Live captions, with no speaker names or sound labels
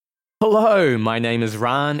Hello, my name is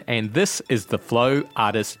Ran, and this is the Flow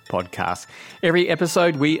Artist Podcast. Every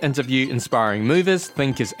episode, we interview inspiring movers,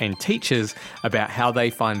 thinkers, and teachers about how they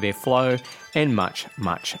find their flow and much,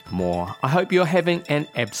 much more. I hope you're having an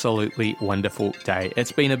absolutely wonderful day.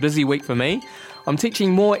 It's been a busy week for me. I'm teaching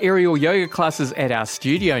more aerial yoga classes at our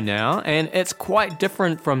studio now, and it's quite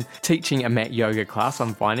different from teaching a mat yoga class,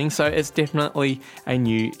 I'm finding, so it's definitely a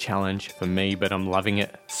new challenge for me, but I'm loving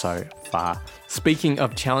it so far. Speaking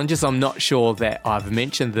of challenges, I'm not sure that I've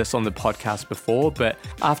mentioned this on the podcast before, but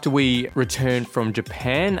after we returned from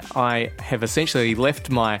Japan, I have essentially left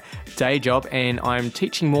my day job and I'm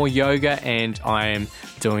teaching more yoga and I'm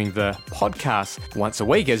doing the podcast once a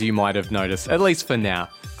week, as you might have noticed, at least for now.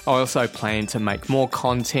 I also plan to make more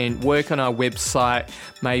content, work on our website,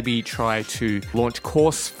 maybe try to launch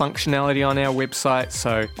course functionality on our website.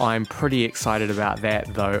 So I'm pretty excited about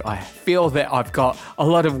that, though I feel that I've got a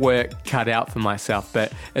lot of work cut out for myself,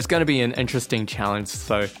 but it's going to be an interesting challenge.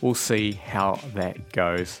 So we'll see how that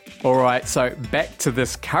goes. All right, so back to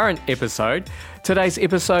this current episode. Today's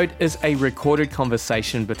episode is a recorded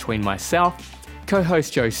conversation between myself,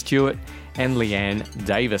 co-host Joe Stewart, and Leanne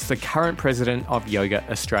Davis, the current president of Yoga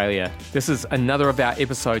Australia. This is another of our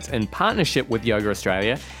episodes in partnership with Yoga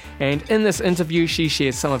Australia, and in this interview she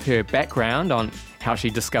shares some of her background on how she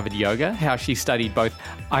discovered yoga, how she studied both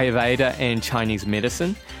Ayurveda and Chinese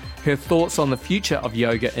medicine, her thoughts on the future of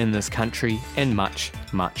yoga in this country, and much,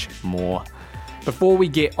 much more. Before we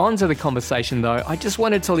get on to the conversation though, I just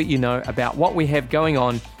wanted to let you know about what we have going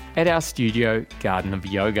on at our studio Garden of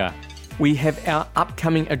Yoga. We have our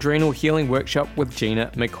upcoming adrenal healing workshop with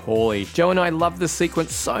Gina McCauley. Joe and I love this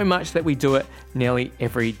sequence so much that we do it nearly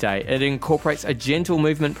every day. It incorporates a gentle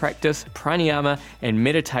movement practice, pranayama, and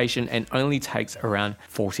meditation, and only takes around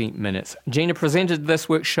 40 minutes. Gina presented this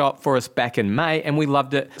workshop for us back in May, and we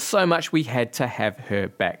loved it so much we had to have her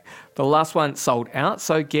back. The last one sold out,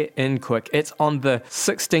 so get in quick. It's on the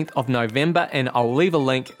 16th of November, and I'll leave a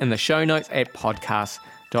link in the show notes at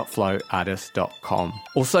podcast.flowartist.com.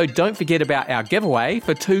 Also, don't forget about our giveaway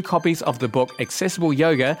for 2 copies of the book Accessible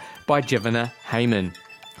Yoga by Jivana Heyman.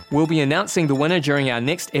 We'll be announcing the winner during our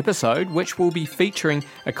next episode, which will be featuring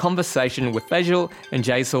a conversation with Fajal and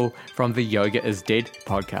Jaisal from the Yoga is Dead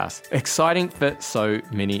podcast. Exciting for so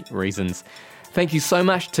many reasons. Thank you so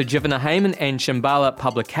much to Jivana Heyman and Shambhala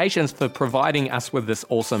Publications for providing us with this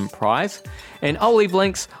awesome prize. And I'll leave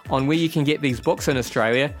links on where you can get these books in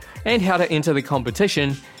Australia and how to enter the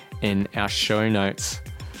competition in our show notes.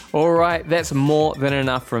 All right, that's more than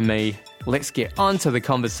enough from me. Let's get on to the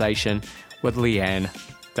conversation with Leanne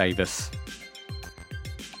Davis.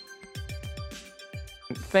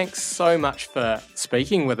 Thanks so much for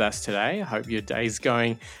speaking with us today. I hope your day's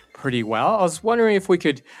going pretty well. I was wondering if we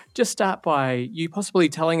could just start by you possibly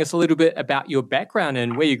telling us a little bit about your background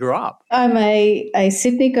and where you grew up. I'm a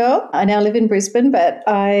Sydney girl. I now live in Brisbane, but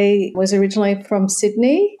I was originally from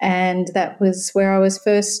Sydney, and that was where I was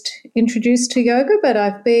first introduced to yoga, but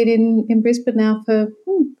I've been in Brisbane now for a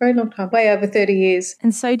very long time, way over 30 years.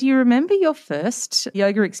 And so do you remember your first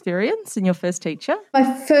yoga experience and your first teacher? My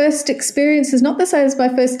first experience is not the same as my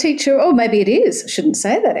first teacher, or maybe it is. I shouldn't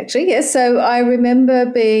say that actually. Yes, so I remember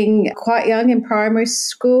being quite young in primary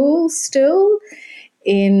school still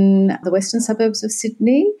in the western suburbs of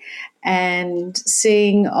Sydney, and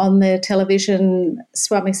seeing on the television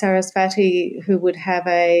Swami Sarasvati, who would have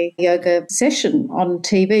a yoga session on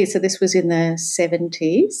TV. So this was in the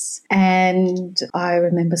 70s. And I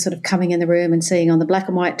remember sort of coming in the room and seeing on the black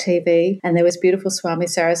and white TV, and there was beautiful Swami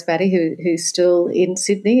Sarasvati, who's still in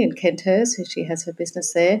Sydney, in Kenthurst, so she has her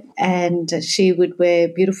business there. And she would wear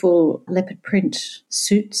beautiful leopard print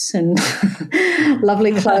suits and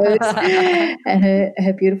lovely clothes and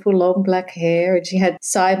her beautiful long black hair. And she had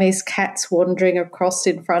Siamese cats wandering across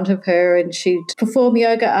in front of her, and she'd perform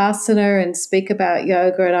yoga asana and speak about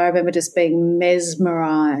yoga. And I remember just being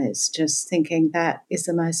mesmerized, just thinking that is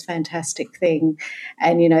the most fantastic thing.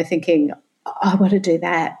 And, thinking, I want to do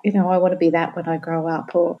that. I want to be that when I grow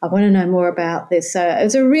up, or I want to know more about this. So it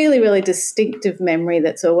was a really, really distinctive memory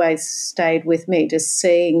that's always stayed with me, just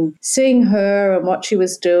seeing her and what she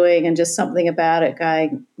was doing, and just something about it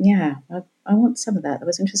going, yeah, I want some of that. That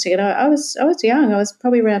was interesting. And I was young. I was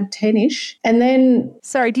probably around 10-ish. And then...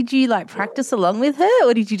 Sorry, did you practice along with her,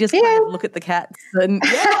 or did you just kind of look at the cats? And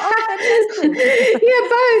fantastic.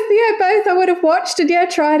 Both. I would have watched and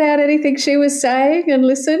tried out anything she was saying and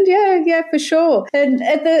listened. Yeah, for sure. And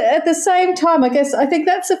at the same time, I think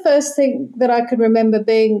that's the first thing that I can remember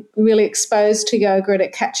being really exposed to yoga and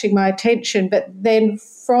it catching my attention. But then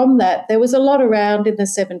from that, there was a lot around in the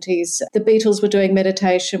 70s. The Beatles were doing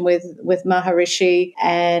meditation with Maharishi,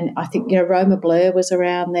 and I think, Roma Blair was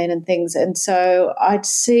around then and things. And so I'd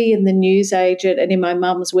see in the newsagent and in my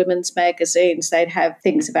mum's women's magazines, they'd have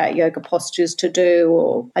things about yoga postures to do,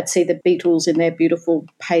 or I'd see the Beatles in their beautiful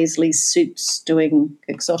paisley suits doing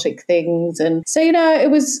exotic things. And so, it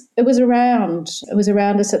was around. It was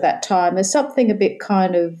around us at that time. There's something a bit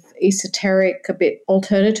kind of esoteric, a bit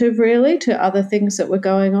alternative really to other things that were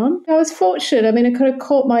going on. I was fortunate. I mean, it could have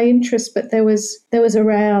caught my interest, but there was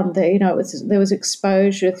around there, there was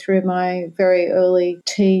exposure through my very early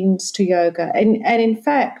teens to yoga. And in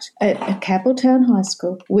fact, at Campbelltown High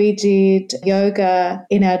School, we did yoga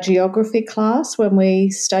in our geography class when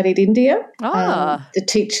we studied India. The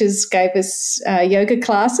teachers gave us yoga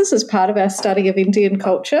classes as part of our study of Indian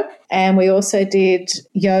culture. And we also did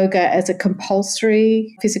yoga as a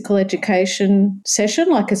compulsory physical education session,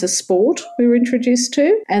 like as a sport we were introduced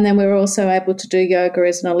to. And then we were also able to do yoga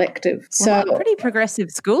as an elective. So pretty progressive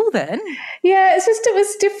school then. Yeah, it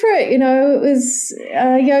was different. It was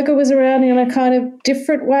yoga was around in a kind of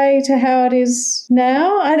different way to how it is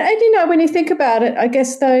now. And when you think about it, I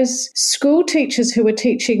guess those school teachers who were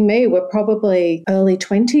teaching me were probably early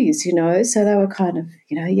 20s, so they were kind of,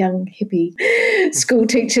 young hippie school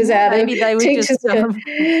teachers out maybe they were teachers, just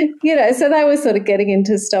so they were sort of getting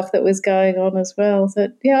into stuff that was going on as well. So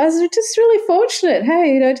I was just really fortunate.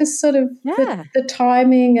 Hey, just sort of the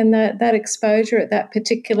timing and that exposure at that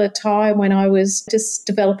particular time when I was just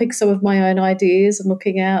developing some of my own ideas and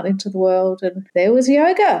looking out into the world, and there was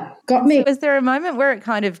yoga. Got me. So was there a moment where it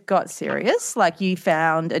kind of got serious, like you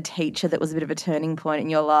found a teacher that was a bit of a turning point in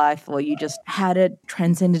your life, or you just had a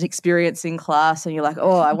transcendent experience in class and you're like,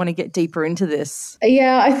 oh, I want to get deeper into this?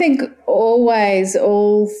 Yeah, I think always,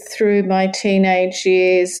 all through my teenage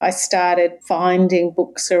years, I started finding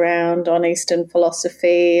books around on Eastern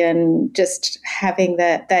philosophy and just having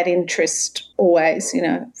that interest always,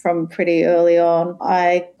 from pretty early on.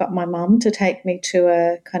 I got my mum to take me to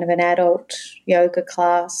a kind of an adult yoga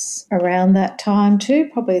class around that time too,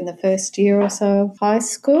 probably in the first year or so of high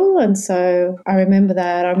school. And so I remember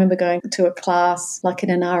that. I remember going to a class like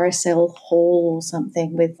in an RSL hall or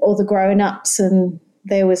something with all the grown-ups, and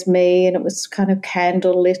there was me, and it was kind of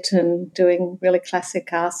candle lit and doing really classic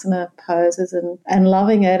asana poses and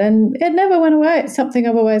loving it. And it never went away. It's something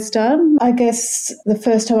I've always done. I guess the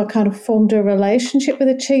first time I kind of formed a relationship with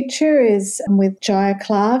a teacher is with Jaya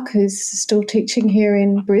Clark, who's still teaching here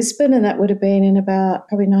in Brisbane, and that would have been in about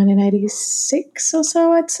probably 1986 or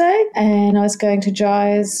so, I'd say. And I was going to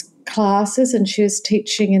Jaya's classes, and she was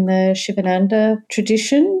teaching in the Shivananda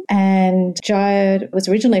tradition, and Jaya was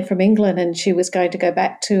originally from England, and she was going to go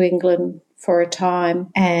back to England for a time,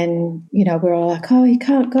 and we're all like, oh, you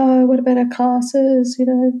can't go, what about our classes,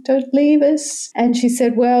 don't leave us. And she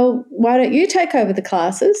said, well, why don't you take over the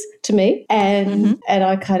classes, to me? And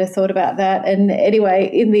I kind of thought about that, and anyway,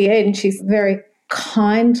 in the end, she's very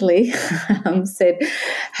kindly said,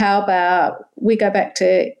 how about we go back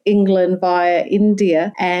to England via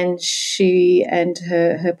India, and she and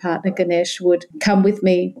her partner Ganesh would come with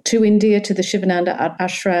me to India to the Shivananda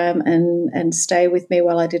ashram and stay with me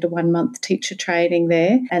while I did a 1-month teacher training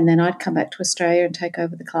there, and then I'd come back to Australia and take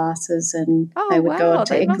over the classes, and they would go on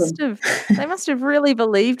to England. They must have really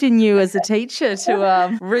believed in you as a teacher to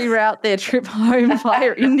reroute their trip home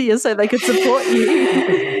via India so they could support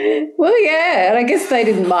you. Well, yeah, and I guess they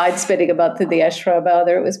didn't mind spending a month in the ashram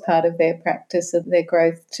either. It was part of their practice and their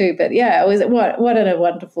growth too. But yeah, it was what a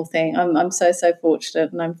wonderful thing. I'm so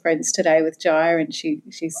fortunate, and I'm friends today with Jaya, and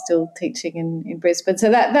she's still teaching in Brisbane. So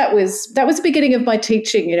that was the beginning of my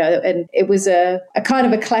teaching, and it was a kind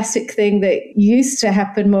of a classic thing that used to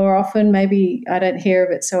happen more often. Maybe I don't hear of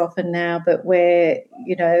it so often now, but where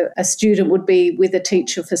a student would be with a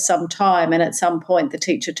teacher for some time, and at some point the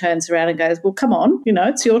teacher turns around and goes, well, come on,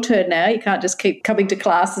 it's your turn now. You can't just keep coming to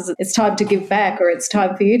classes. It's time to give back, or it's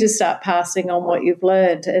time for you to start passing on what you've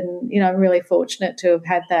learned. And, I'm really fortunate to have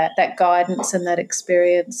had that guidance and that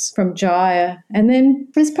experience from Jaya. And then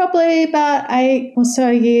it was probably about 8 or so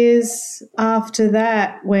years after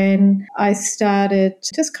that when I started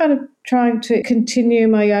just kind of trying to continue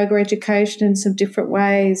my yoga education in some different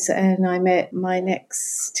ways. And I met my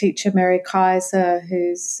next teacher, Mary Kaiser,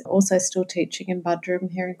 who's also still teaching in Buderim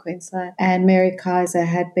here in Queensland. And Mary Kaiser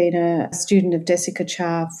had been a student of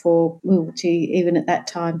Desikachar for, even at that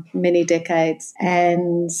time, many decades.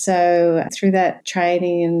 And so through that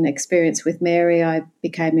training and experience with Mary, I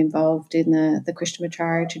became involved in the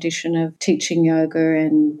Krishnamacharya tradition of teaching yoga.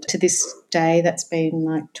 And to this day. That's been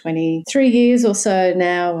like 23 years or so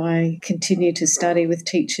now. I continue to study with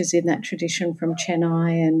teachers in that tradition from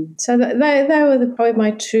Chennai. And so they were probably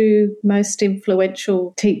my two most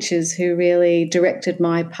influential teachers who really directed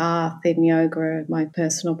my path in yoga, my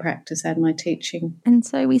personal practice and my teaching. And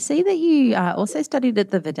so we see that you also studied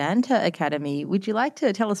at the Vedanta Academy. Would you like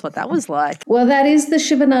to tell us what that was like? Well, that is the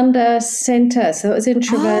Shivananda Centre. So it was in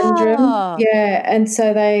Trivandrum. Oh. Yeah. And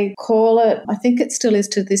so they call it, I think it still is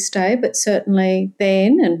to this day, but certainly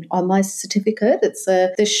then, and on my certificate, it's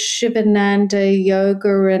the Shivananda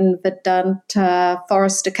Yoga and Vedanta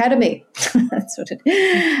Forest Academy. That's what it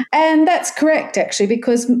is. And that's correct, actually,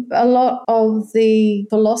 because a lot of the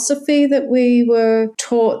philosophy that we were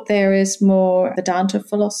taught there is more Vedanta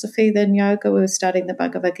philosophy than yoga. We were studying the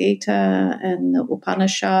Bhagavad Gita and the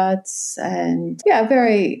Upanishads and,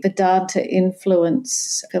 very Vedanta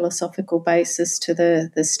influence, philosophical basis to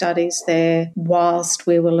the studies there whilst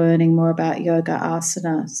we were learning more about yoga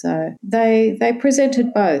asana. So they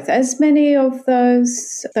presented both, as many of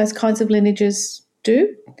those kinds of lineages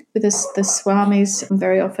do. With the Swamis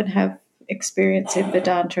very often have experience in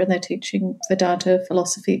Vedanta and they're teaching Vedanta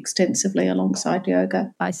philosophy extensively alongside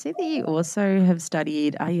yoga. I see that you also have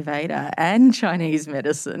studied Ayurveda and Chinese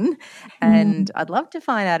medicine, and I'd love to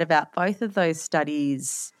find out about both of those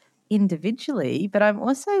studies individually, but I'm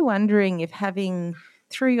also wondering if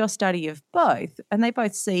through your study of both, and they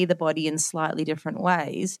both see the body in slightly different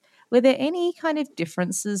ways, were there any kind of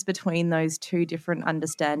differences between those two different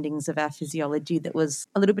understandings of our physiology that was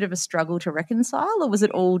a little bit of a struggle to reconcile, or was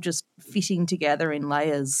it all just fitting together in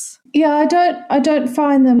layers? Yeah, I don't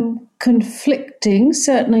find them conflicting,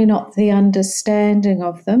 certainly not the understanding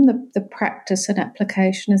of them. The practice and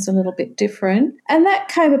application is a little bit different. And that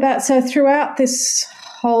came about, so throughout this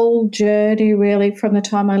whole journey, really, from the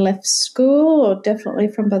time I left school, or definitely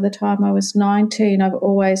from by the time I was 19, I've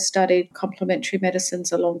always studied complementary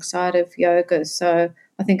medicines alongside of yoga. So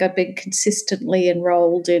I think I've been consistently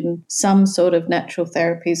enrolled in some sort of natural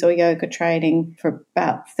therapies or yoga training for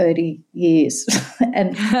about 30 years.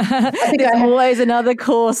 And I think there's always another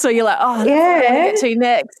course, so you're like, that's what I want to get to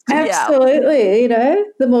next. Absolutely.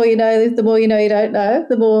 The more you know you don't know,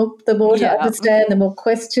 the more to understand, the more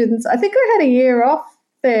questions. I think I had a year off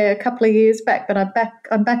there a couple of years back, but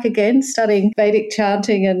I'm back again studying Vedic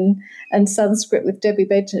chanting and Sanskrit with Debbie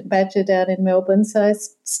Badger down in Melbourne. So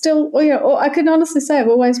still, I can honestly say I've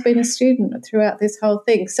always been a student throughout this whole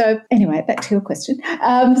thing. So anyway, back to your question.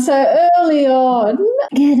 So early on,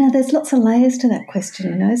 there's lots of layers to that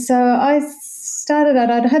question, So I started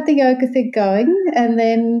out, I'd had the yoga thing going, and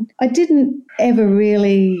then I didn't ever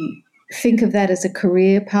really think of that as a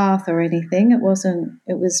career path or anything. It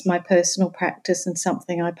was my personal practice and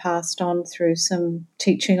something I passed on through some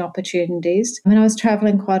teaching opportunities. I was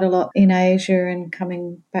traveling quite a lot in Asia and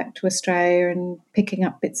coming back to Australia and picking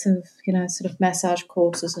up bits of, sort of massage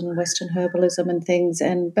courses and Western herbalism and things.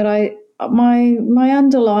 But my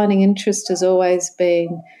underlining interest has always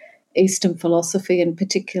been Eastern philosophy and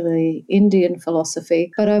particularly Indian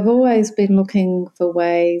philosophy. But I've always been looking for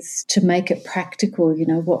ways to make it practical,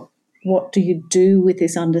 what do you do with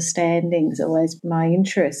this understanding is always my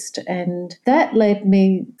interest. And that led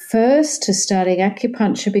me first to studying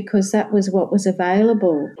acupuncture because that was what was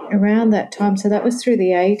available around that time. So that was through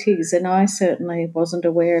the 80s, and I certainly wasn't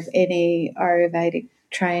aware of any Ayurvedic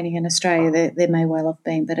training in Australia. There may well have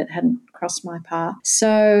been, but it hadn't crossed my path.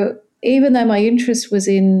 So even though my interest was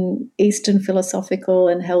in Eastern philosophical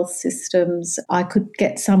and health systems, I could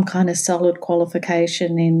get some kind of solid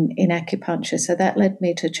qualification in acupuncture. So that led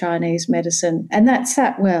me to Chinese medicine. And that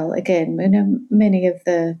sat well, again, many of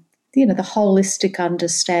the holistic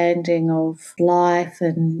understanding of life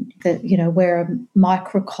and that, we're a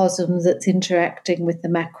microcosm that's interacting with the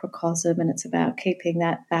macrocosm, and it's about keeping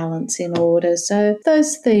that balance in order. So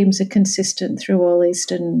those themes are consistent through all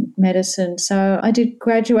Eastern medicine. So I did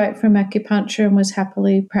graduate from acupuncture and was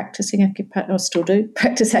happily practicing acupuncture, or still do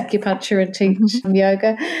practice acupuncture and teach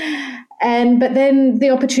yoga. But then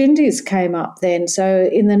the opportunities came up then. So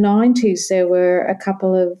in the 90s, there were a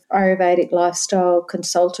couple of Ayurvedic lifestyle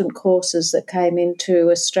consultant courses that came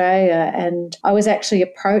into Australia, and I was actually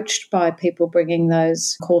approached by people bringing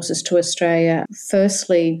those courses to Australia.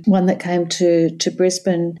 Firstly, one that came to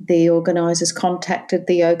Brisbane, the organisers contacted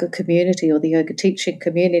the yoga community or the yoga teaching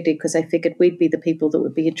community because they figured we'd be the people that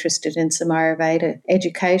would be interested in some Ayurveda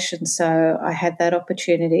education. So I had that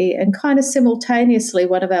opportunity, and kind of simultaneously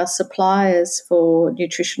one of our suppliers suppliers for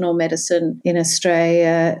nutritional medicine in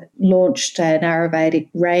Australia launched an Ayurvedic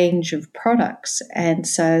range of products. And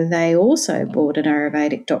so they also brought an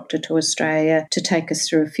Ayurvedic doctor to Australia to take us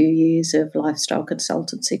through a few years of lifestyle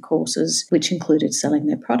consultancy courses, which included selling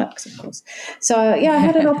their products, of course. So, yeah, I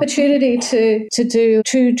had an opportunity to do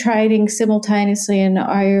 2 trainings simultaneously in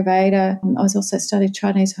Ayurveda. I was also studied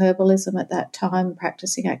Chinese herbalism at that time,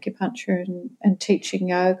 practicing acupuncture and teaching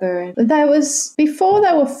yoga. And that was before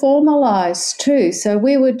they were formalised too. So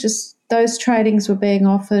we were just, those trainings were being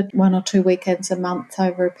offered 1 or 2 weekends a month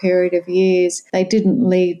over a period of years. They didn't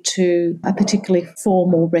lead to a particularly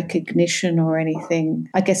formal recognition or anything.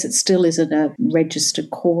 I guess it still isn't a registered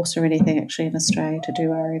course or anything actually in Australia to do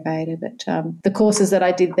Ayurveda, but the courses that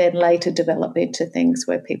I did then later developed into things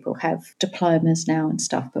where people have diplomas now and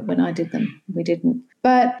stuff, but when I did them, we didn't.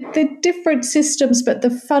 But they're different systems, but the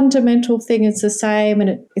fundamental thing is the same,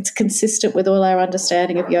 and it's consistent with all our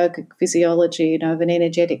understanding of yogic physiology, of an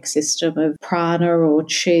energetic system of prana or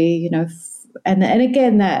chi, and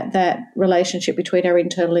again, that relationship between our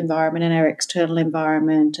internal environment and our external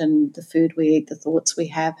environment, and the food we eat, the thoughts we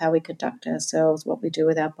have, how we conduct ourselves, what we do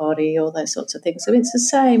with our body, all those sorts of things. So it's the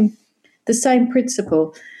same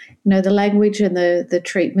principle. The language and the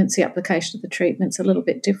treatments, the application of the treatments are a little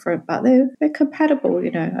bit different, but they're compatible,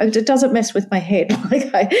 It doesn't mess with my head.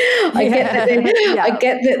 I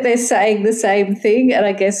get that they're saying the same thing, and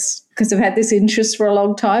I guess because I've had this interest for a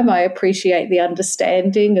long time, I appreciate the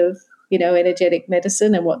understanding of, energetic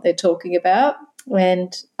medicine and what they're talking about.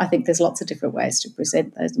 And I think there's lots of different ways to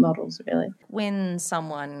present those models, really. When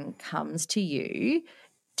someone comes to you,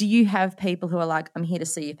 do you have people who are like, I'm here to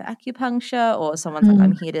see you for acupuncture, or someone's like,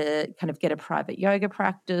 I'm here to kind of get a private yoga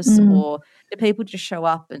practice, or do people just show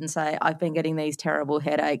up and say, I've been getting these terrible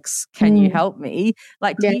headaches, can you help me?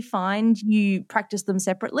 Do you find you practice them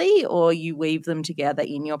separately, or you weave them together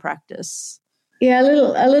in your practice? Yeah,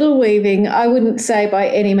 a little weaving. I wouldn't say by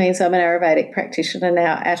any means I'm an Ayurvedic practitioner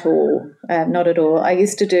now at all, not at all. I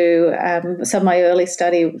used to do some of my early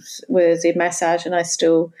study was in massage, and I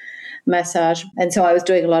still massage. And so I was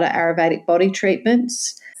doing a lot of Ayurvedic body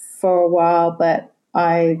treatments for a while, but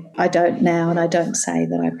I don't now, and I don't say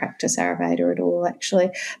that I practice Ayurveda at all, actually.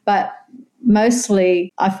 But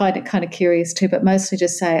mostly, I find it kind of curious too, but mostly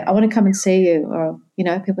just say, I want to come and see you, or,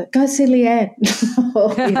 people go see Leanne. Or,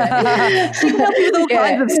 with all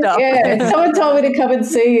kinds of stuff. Yeah, someone told me to come and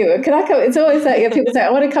see you. Can I come? It's always that, people say, I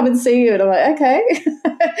want to come and see you. And I'm like, okay.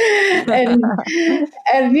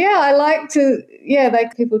 and I like to,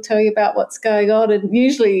 people tell you about what's going on, and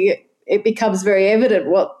usually it becomes very evident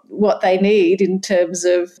what they need in terms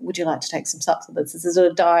of, would you like to take some supplements? This is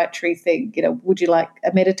a dietary thing. Would you like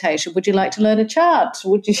a meditation? Would you like to learn a chant?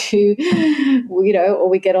 Would you, or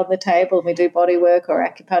we get on the table and we do body work or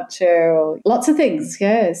acupuncture or lots of things.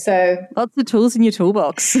 Yeah. So lots of tools in your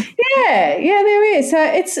toolbox. Yeah, there is. So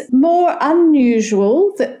it's more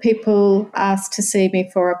unusual that people ask to see me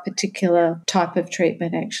for a particular type of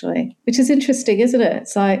treatment, actually, which is interesting, isn't it?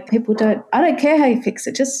 It's like I don't care how you fix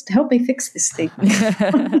it, just help me fix this thing.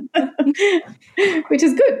 Which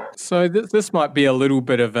is good. So this might be a little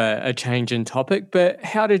bit of a change in topic, but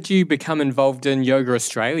how did you become involved in Yoga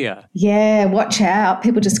Australia? Yeah, watch out.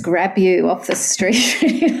 People just grab you off the street.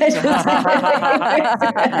 It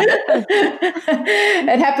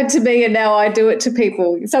happened to me, and now I do it to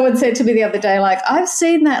people. Someone said to me the other day, I've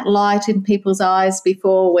seen that light in people's eyes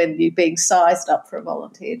before when you're being sized up for a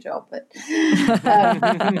volunteer job. But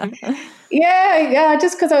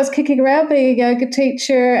just because I was kicking around being a yoga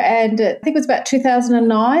teacher, and I think it was about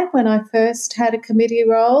 2009 when I first had a committee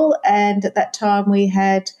role, and at that time we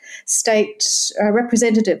had state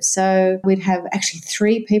representatives. So we'd have actually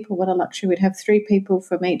 3 people, what a luxury, we'd have 3 people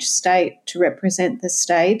from each state to represent the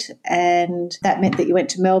state, and that meant that you went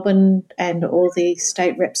to Melbourne and all the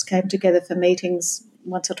state reps came together for meetings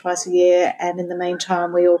once or twice a year, and in the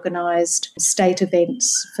meantime we organised state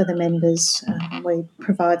events for the members. We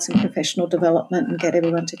provide some professional development and get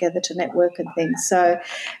everyone together to network and things. So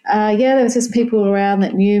there was just people around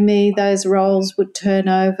that knew me. Those roles would turn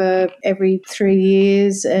over every 3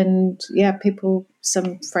 years, and people,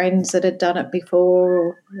 some friends that had done it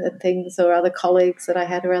before and things, or other colleagues that I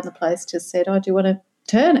had around the place just said, do you want to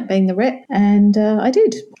turn at being the rep? And I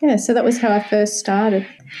did. Yeah, so that was how I first started.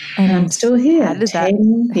 And I'm still here. How did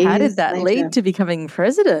that lead to becoming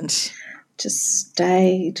president? Just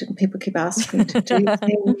stayed, and people keep asking me to do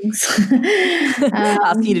things.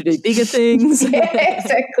 Asking you to do bigger things. Yeah,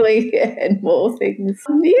 exactly. Yeah, and more things.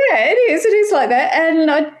 Yeah, it is like that. And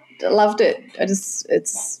I loved it. It's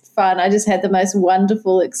fun. I just had the most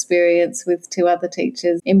wonderful experience with two other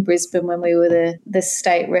teachers in Brisbane when we were the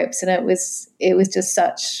state reps, and it was just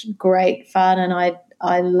such great fun, and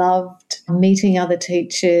I loved meeting other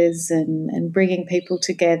teachers and bringing people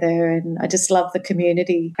together, and I just love the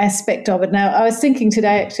community aspect of it. Now, I was thinking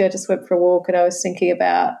today, actually, I just went for a walk and I was thinking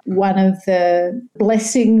about one of the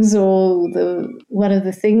blessings or one of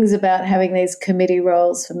the things about having these committee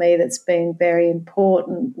roles for me that's been very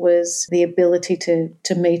important was the ability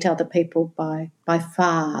to meet other people by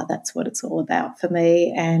far. That's what it's all about for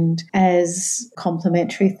me. And as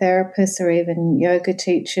complementary therapists or even yoga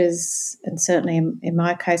teachers, and certainly in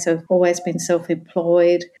my case, I've always been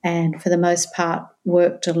self-employed and for the most part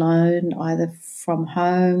worked alone, either from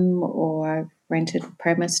home or I've rented a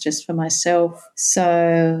premise just for myself.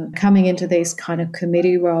 So coming into these kind of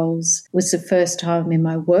committee roles was the first time in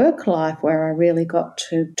my work life where I really got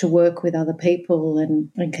to work with other people and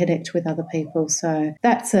connect with other people. So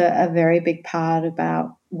that's a very big part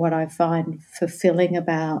about what I find fulfilling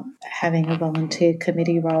about having a volunteer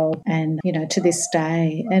committee role, and, to this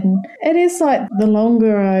day. And it is like the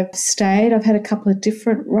longer I've stayed, I've had a couple of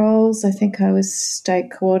different roles. I think I was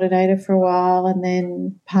state coordinator for a while and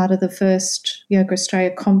then part of the first Yoga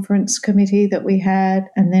Australia conference committee that we had,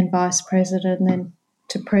 and then vice president, and then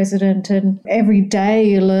to president. And every day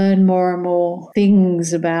you learn more and more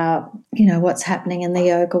things about, what's happening in the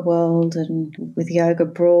yoga world and with yoga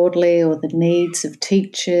broadly, or the needs of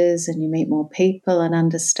teachers, and you meet more people and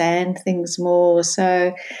understand things more.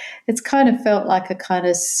 So it's kind of felt like a kind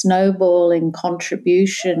of snowballing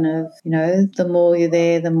contribution of, the more you're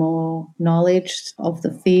there, the more knowledge of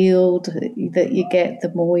the field that you get,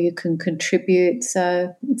 the more you can contribute.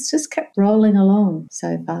 So it's just kept rolling along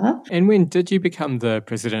so far. And when did you become the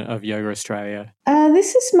president of Yoga Australia?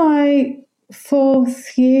 This is my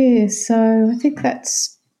 4th year, so I think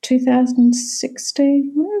that's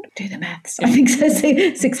 2016. Do the maths. I think so.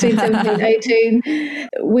 16, 17, 18.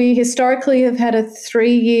 We historically have had a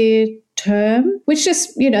 3-year term, which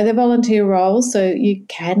just, they're volunteer roles, so you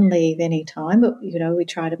can leave any time, but, we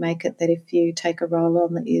try to make it that if you take a role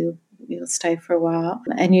on that you'll stay for a while,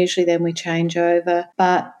 and usually then we change over.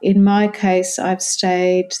 But in my case, I've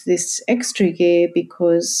stayed this extra year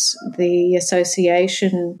because the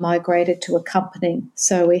association migrated to a company.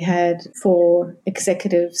 So we had 4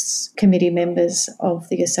 executives, committee members of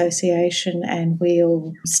the association, and we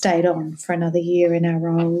all stayed on for another year in our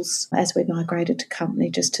roles as we migrated to company,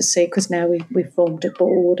 just to see, because now we formed a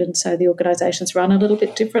board, and so the organisation's run a little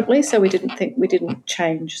bit differently. So we didn't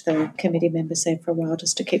change the committee members there for a while,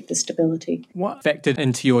 just to keep the stability. What factored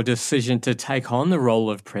into your decision to take on the role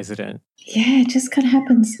of president? Yeah, it just kind of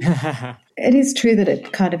happens. It is true that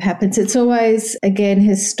it kind of happens. It's always, again,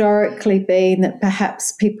 historically been that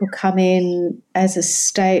perhaps people come in as a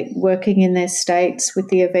state, working in their states with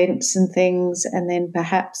the events and things, and then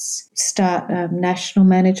perhaps start national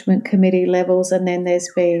management committee levels, and then there's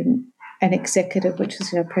been an executive, which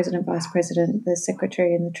is president, vice president, the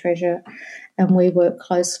secretary and the treasurer, and we work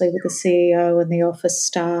closely with the CEO and the office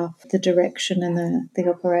staff, the direction and the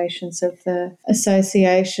operations of the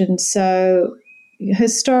association. So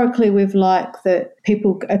historically we've liked that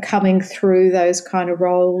people are coming through those kind of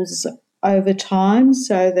roles over time,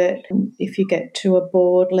 so that if you get to a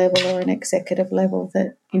board level or an executive level,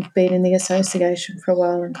 that you've been in the association for a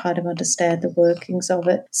while and kind of understand the workings of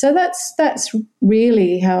it. So that's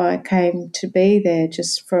really how I came to be there,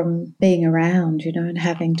 just from being around, and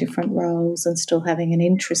having different roles and still having an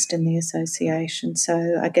interest in the association.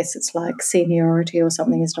 So I guess it's like seniority or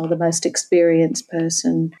something, is not the most experienced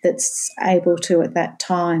person that's able to at that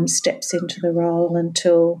time steps into the role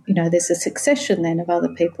until, there's a succession then of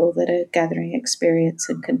other people that are gathering experience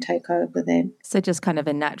and can take over then. So just kind of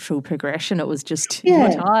a natural progression. It was just your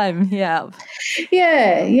time. Yeah.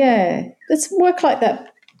 It's worked like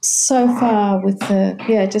that so far with the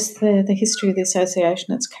history of the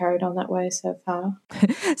association. It's carried on that way so far.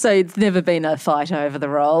 So it's never been a fight over the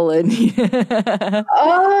role, and not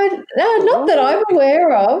that I'm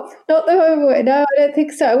aware of. No, I don't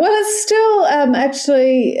think so. Well, it's still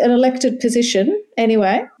actually an elected position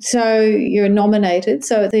anyway. So you're nominated.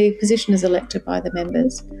 So the position is elected by the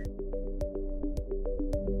members.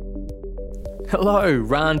 Hello,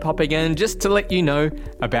 Ran popping in just to let you know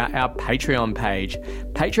about our Patreon page.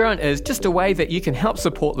 Patreon is just a way that you can help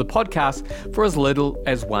support the podcast for as little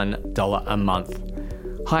as $1 a month.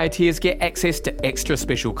 Higher tiers get access to extra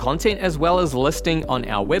special content, as well as listing on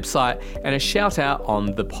our website and a shout out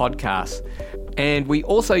on the podcast. And we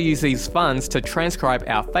also use these funds to transcribe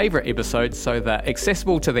our favourite episodes so they're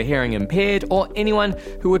accessible to the hearing impaired or anyone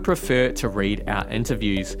who would prefer to read our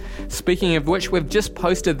interviews. Speaking of which, we've just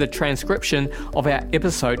posted the transcription of our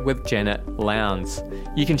episode with Janet Lowndes.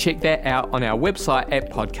 You can check that out on our website at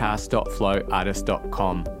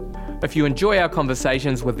podcast.flowartist.com. If you enjoy our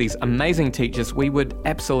conversations with these amazing teachers, we would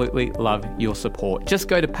absolutely love your support. Just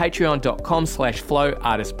go to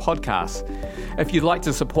patreon.com/flowartistpodcast. If you'd like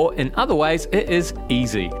to support in other ways, it is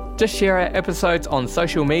easy. Just share our episodes on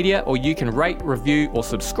social media, or you can rate, review, or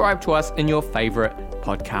subscribe to us in your favourite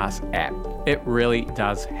podcast app. It really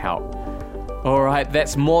does help. All right,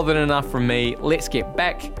 that's more than enough from me. Let's get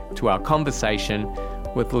back to our conversation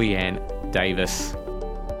with Leanne Davis.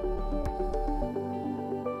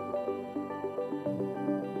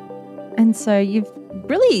 And so you've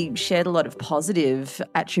really shared a lot of positive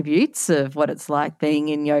attributes of what it's like being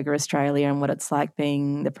in Yoga Australia and what it's like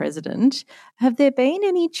being the president. Have there been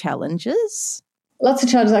any challenges? Lots of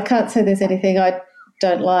challenges. I can't say there's anything I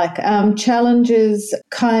don't like. Challenges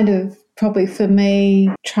kind of probably for me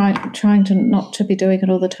trying to not to be doing it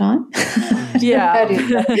all the time. Yeah.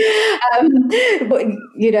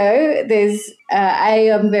 There's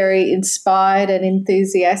I'm very inspired and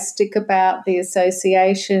enthusiastic about the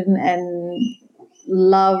association and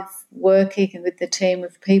love working with the team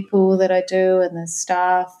of people that I do and the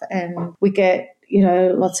staff, and we get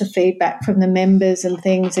lots of feedback from the members and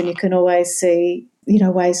things, and you can always see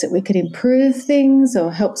ways that we could improve things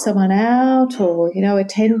or help someone out or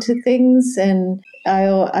attend to things. And I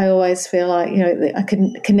always feel like I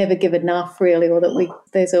can never give enough really, or that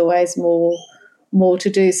there's always more to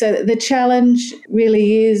do. So the challenge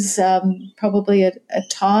really is probably a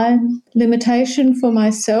time limitation for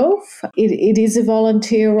myself. It is a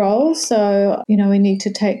volunteer role, so we need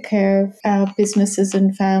to take care of our businesses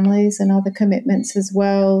and families and other commitments as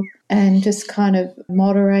well, and just kind of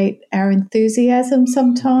moderate our enthusiasm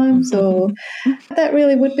sometimes, or that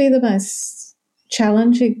really would be the most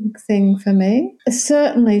challenging thing for me.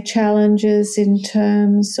 Certainly challenges in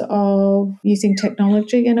terms of using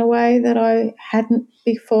technology in a way that I hadn't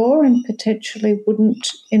before and potentially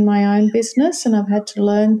wouldn't in my own business, and I've had to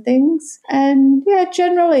learn things. And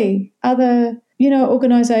generally other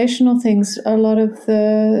organisational things. A lot of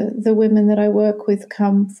the women that I work with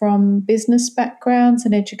come from business backgrounds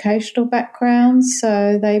and educational backgrounds,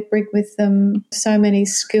 so they bring with them so many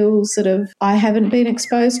skills that I haven't been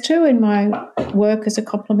exposed to in my work as a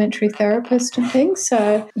complementary therapist and things.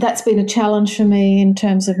 So that's been a challenge for me in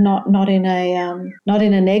terms of not in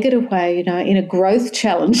a negative way, in a growth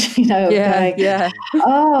challenge.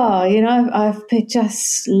 I've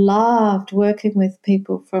just loved working with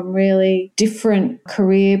people from really different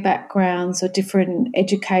career backgrounds or different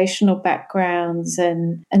educational backgrounds,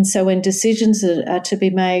 and so when decisions are to be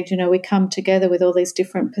made, we come together with all these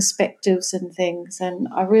different perspectives and things, and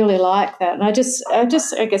I really like that. And I guess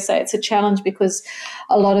say it's a challenge because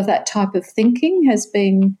a lot of that type of thinking has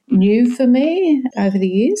been new for me over the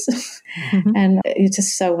years. And it's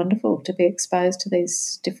just so wonderful to be exposed to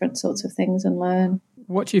these different sorts of things and learn.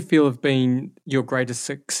 What do you feel have been your greatest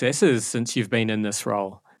successes since you've been in this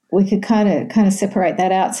role? We could kind of separate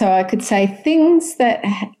that out. So I could say things that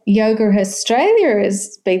Yoga Australia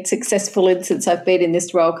has been successful in since I've been in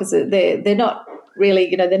this role, because they're not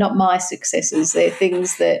really, they're not my successes. They're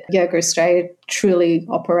things that Yoga Australia truly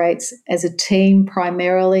operates as a team,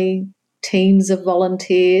 primarily teams of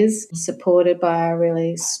volunteers supported by our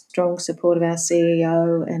really strong support of our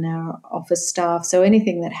CEO and our office staff. So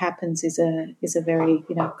anything that happens is a very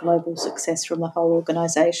global success from the whole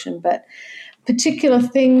organisation. But particular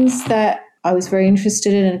things that I was very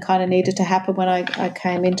interested in and kind of needed to happen when I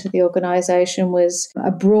came into the organisation was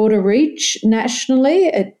a broader reach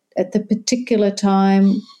nationally. At the particular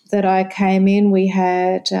time that I came in, we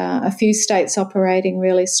had a few states operating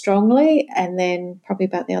really strongly, and then probably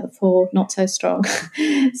about the other 4 not so strong.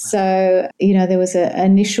 So, there was an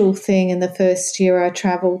initial thing in the first year. I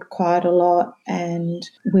travelled quite a lot, and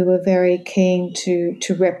we were very keen to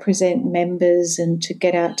represent members and to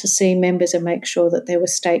get out to see members and make sure that there were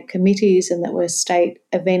state committees and that were state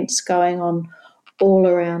events going on all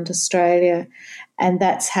around Australia. And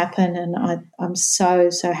that's happened, and I'm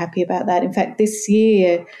so happy about that. In fact, this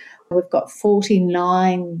year we've got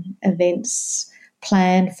 49 events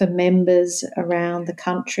planned for members around the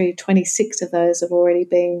country. 26 of those have already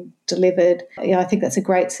been delivered. I think that's a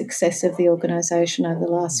great success of the organisation over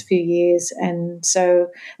the last few years. And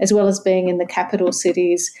so, as well as being in the capital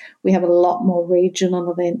cities, we have a lot more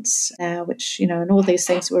regional events now, which, and all these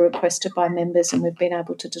things were requested by members and we've been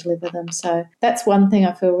able to deliver them. So that's one thing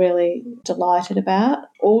I feel really delighted about.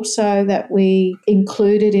 also that we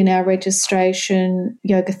included in our registration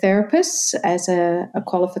yoga therapists as a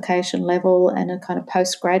qualification level and a kind of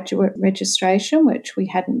postgraduate registration, which we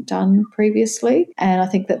hadn't done previously. And I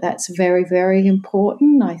think that that's very, very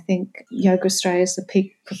important. I think Yoga Australia is the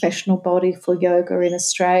peak professional body for yoga in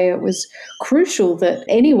Australia. It was crucial that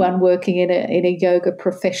anyone working in a yoga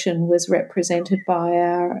profession was represented by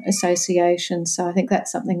our association. So I think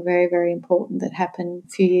that's something very, very important that happened a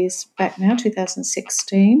few years back now,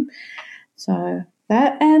 2016. So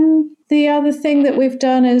that, and the other thing that we've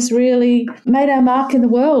done is really made our mark in the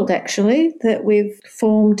world, actually, that we've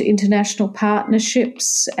formed international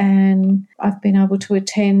partnerships, and I've been able to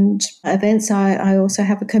attend events. I also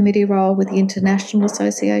have a committee role with the International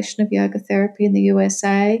Association of Yoga Therapy in the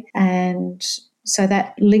USA, and so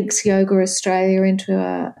that links Yoga Australia into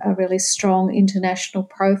a really strong international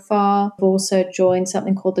profile. I've also joined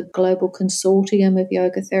something called the Global Consortium of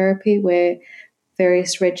Yoga Therapy, where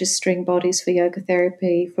various registering bodies for yoga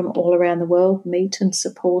therapy from all around the world meet and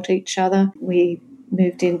support each other. We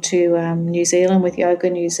moved into New Zealand with Yoga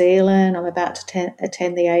New Zealand. I'm about to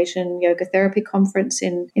attend the Asian Yoga Therapy Conference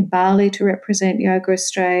in Bali to represent Yoga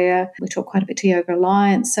Australia. We talk quite a bit to Yoga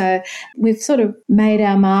Alliance. So we've sort of made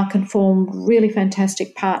our mark and formed really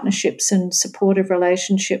fantastic partnerships and supportive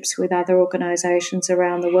relationships with other organisations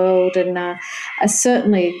around the world, and are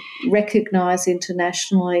certainly recognised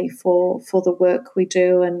internationally for the work we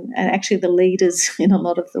do, and actually the leaders in a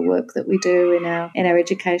lot of the work that we do in our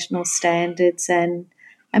educational standards, and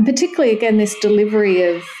particularly, again, this delivery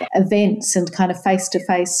of events and kind of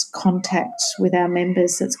face-to-face contact with our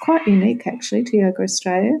members. That's quite unique, actually, to Yoga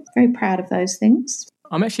Australia. Very proud of those things.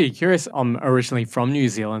 I'm actually curious. I'm originally from New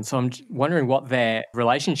Zealand, so I'm wondering what their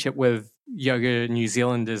relationship with Yoga New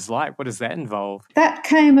Zealand is like. What does that involve? That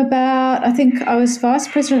came about, I think I was vice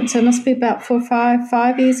president, so it must be about 4 or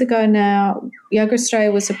 5 years ago now. Yoga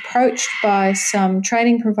Australia was approached by some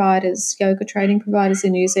training providers, yoga training providers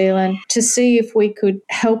in New Zealand, to see if we could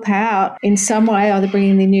help out in some way, either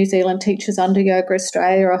bringing the New Zealand teachers under Yoga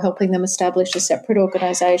Australia or helping them establish a separate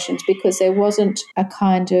organisations, because there wasn't a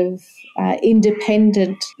kind of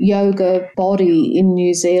independent yoga body in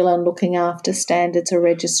New Zealand looking after standards or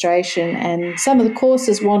registration. And some of the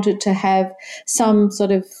courses wanted to have some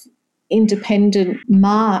sort of independent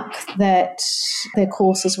mark that their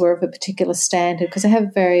courses were of a particular standard, because they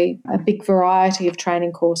have a big variety of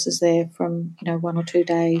training courses there, from 1 or 2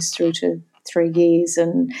 days through to 3 years,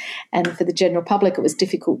 and for the general public it was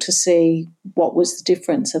difficult to see what was the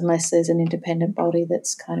difference unless there's an independent body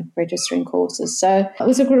that's kind of registering courses. So it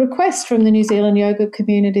was a request from the New Zealand yoga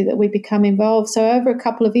community that we become involved. So over a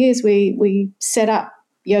couple of years we set up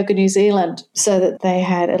Yoga New Zealand so that they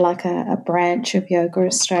had a branch of Yoga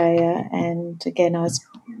Australia. And again, I was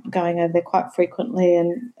going over there quite frequently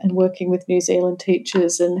and working with New Zealand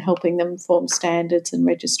teachers and helping them form standards and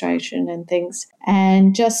registration and things.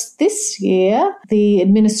 And just this year, the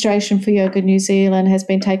administration for Yoga New Zealand has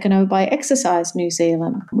been taken over by Exercise New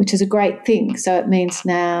Zealand, which is a great thing. So it means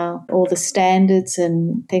now all the standards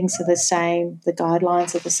and things are the same, the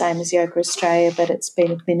guidelines are the same as Yoga Australia, but it's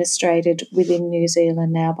been administrated within New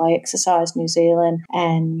Zealand now by Exercise New Zealand.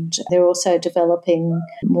 And they're also developing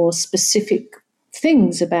more specific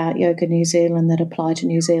things about Yoga New Zealand that apply to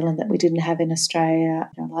New Zealand that we didn't have in Australia,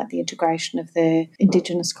 like the integration of their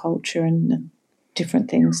Indigenous culture and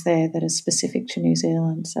different things there that are specific to New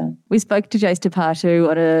Zealand. So we spoke to Jace Depatu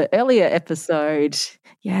on an earlier episode.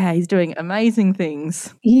 Yeah, he's doing amazing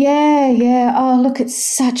things. Yeah. Oh, look, it's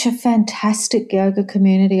such a fantastic yoga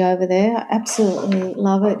community over there. I absolutely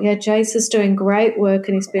love it. Yeah, Jace is doing great work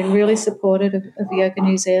and he's been really supportive of Yoga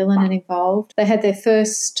New Zealand and involved. They had their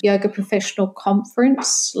first yoga professional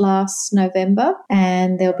conference last November,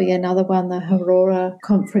 and there'll be another one, the Aurora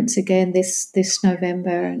conference again this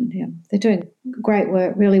November. And they're doing great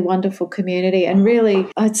work, really wonderful community, and really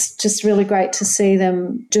it's just really great to see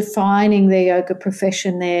them defining their yoga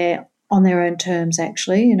profession there on their own terms,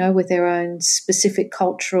 actually, with their own specific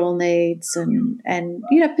cultural needs and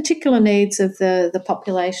particular needs of the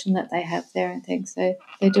population that they have there and things. So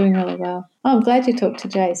they're doing really well. Oh, I'm glad you talked to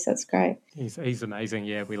Jace. That's great. He's amazing.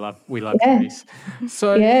 Yeah, we love Jace.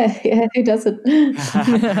 So yeah, who doesn't?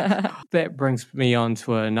 That brings me on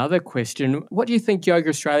to another question. What do you think Yoga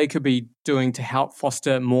Australia could be doing to help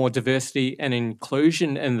foster more diversity and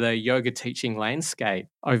inclusion in the yoga teaching landscape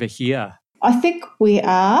over here? I think we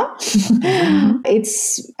are.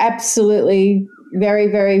 It's absolutely very,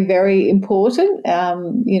 very, very important.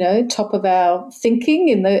 Top of our thinking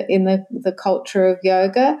in the culture of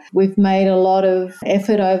yoga. We've made a lot of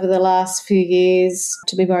effort over the last few years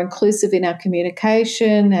to be more inclusive in our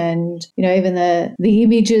communication, and even the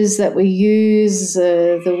images that we use,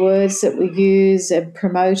 the words that we use, and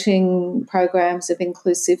promoting programs of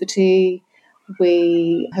inclusivity.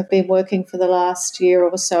 We have been working for the last year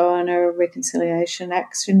or so on a reconciliation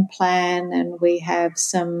action plan, and we have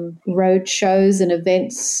some road shows and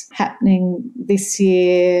events happening this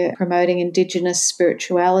year promoting Indigenous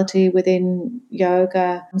spirituality within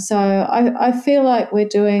yoga. So I feel like we're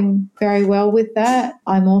doing very well with that.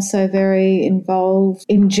 I'm also very involved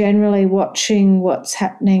in generally watching what's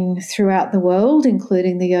happening throughout the world,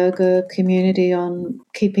 including the yoga community, on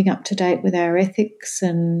keeping up to date with our ethics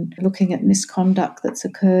and looking at misconduct that's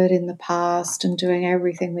occurred in the past, and doing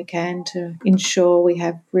everything we can to ensure we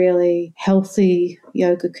have really healthy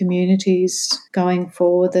yoga communities going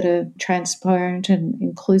forward that are transparent and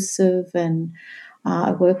inclusive. And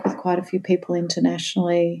I work with quite a few people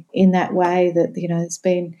internationally in that way that, there's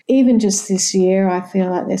been, even just this year, I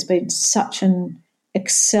feel like there's been such an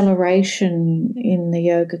acceleration in the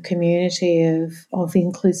yoga community of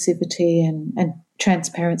inclusivity and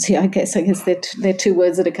transparency. I guess they're two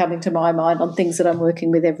words that are coming to my mind on things that I'm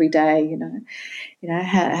working with every day.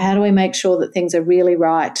 How do we make sure that things are really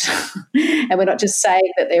right, and we're not just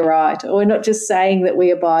saying that they're right, or we're not just saying that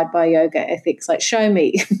we abide by yoga ethics. Like, show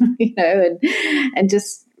me, and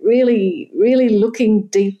just really, really looking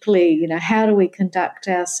deeply, how do we conduct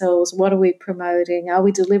ourselves? What are we promoting? Are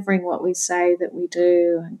we delivering what we say that we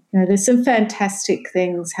do? There's some fantastic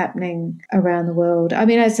things happening around the world. I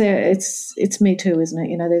mean, it's Me Too, isn't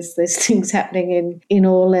it? There's things happening in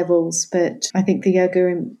all levels, but I think the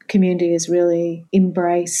yoga community has really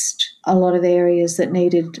embraced a lot of areas that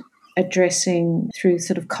needed addressing through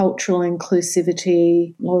sort of cultural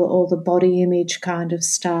inclusivity, all the body image kind of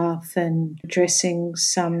stuff, and addressing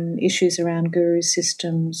some issues around guru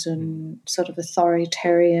systems and sort of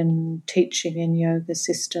authoritarian teaching in yoga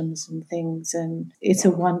systems and things. And it's a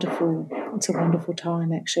wonderful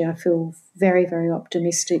time, actually. I feel very, very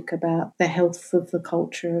optimistic about the health of the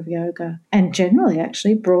culture of yoga, and generally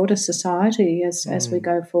actually broader society as we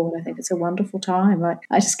go forward. I think it's a wonderful time.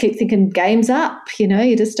 I just keep thinking, game's up,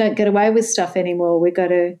 you just don't get away with stuff anymore. We've got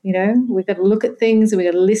to look at things, and we've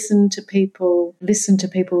got to listen to people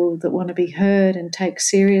that want to be heard, and take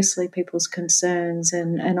seriously people's concerns,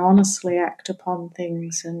 and honestly act upon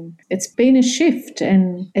things. And it's been a shift,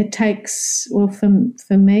 and it takes,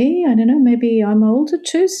 for me, I don't know, maybe I'm older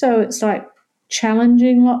too, so it's like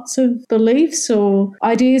challenging lots of beliefs or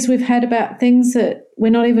ideas we've had about things that we're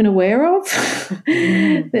not even aware of.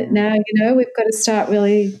 That now, we've got to start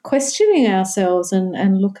really questioning ourselves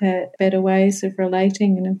and look at better ways of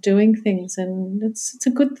relating and of doing things. And it's a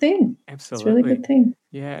good thing. Absolutely. It's a really good thing.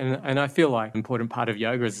 Yeah, and I feel like an important part of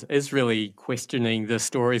yoga is really questioning the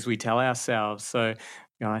stories we tell ourselves. So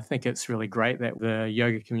I think it's really great that the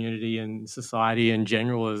yoga community and society in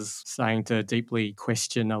general is starting to deeply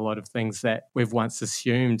question a lot of things that we've once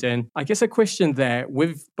assumed. And I guess a question that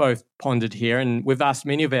we've both pondered here, and we've asked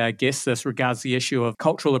many of our guests this, regards the issue of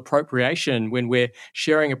cultural appropriation when we're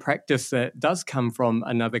sharing a practice that does come from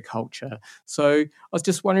another culture. So I was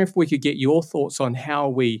just wondering if we could get your thoughts on how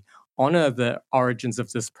we honour the origins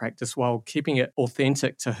of this practice while keeping it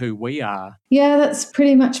authentic to who we are. Yeah, that's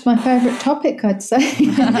pretty much my favourite topic, I'd say.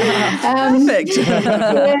 Perfect.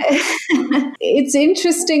 It's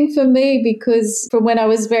interesting for me because from when I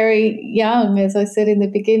was very young, as I said in the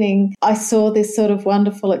beginning, I saw this sort of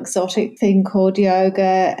wonderful exotic thing called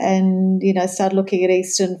yoga, and, started looking at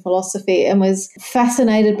Eastern philosophy and was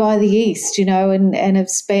fascinated by the East, and have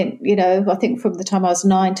spent, I think from the time I was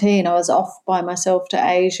 19, I was off by myself to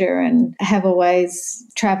Asia and have always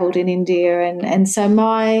travelled in India. And so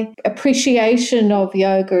my appreciation of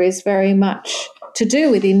yoga is very much to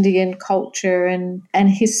do with Indian culture and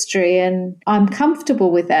history, and I'm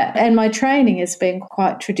comfortable with that. And my training has been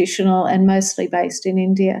quite traditional and mostly based in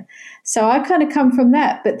India. So I kind of come from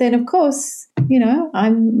that. But then, of course,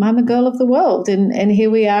 I'm a girl of the world, and here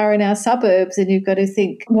we are in our suburbs, and you've got to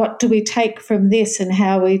think, what do we take from this and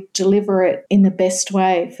how we deliver it in the best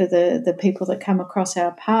way for the people that come across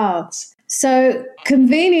our paths. So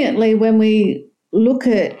conveniently, when we look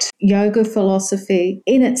at yoga philosophy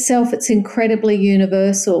in itself, it's incredibly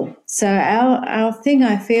universal. So our thing,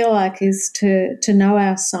 I feel like, is to know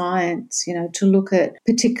our science, to look at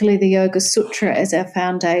particularly the Yoga Sutra as our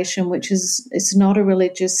foundation, which it's not a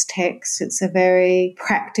religious text. It's a very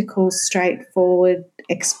practical, straightforward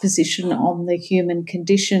exposition on the human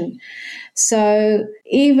condition. So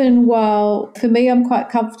even while, for me, I'm quite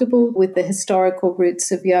comfortable with the historical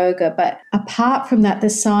roots of yoga, but apart from that, the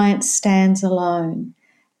science stands alone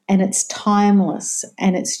and it's timeless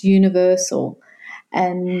and it's universal.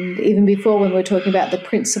 And even before, when we're talking about the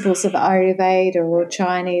principles of Ayurveda or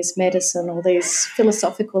Chinese medicine or these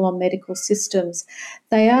philosophical or medical systems,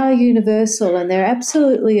 they are universal and they're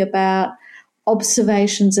absolutely about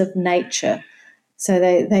observations of nature. So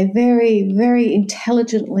they very, very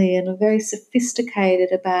intelligently and are very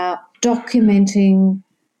sophisticated about documenting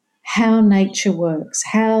how nature works,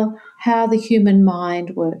 how the human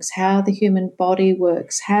mind works, how the human body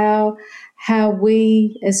works, how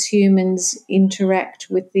we as humans interact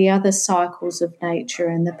with the other cycles of nature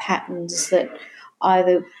and the patterns that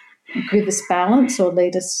either give us balance or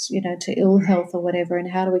lead us, to ill health or whatever, and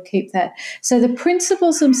how do we keep that? So the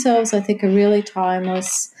principles themselves, I think, are really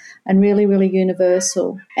timeless and really, really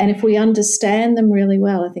universal. And if we understand them really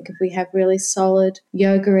well, I think if we have really solid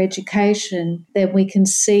yoga education, then we can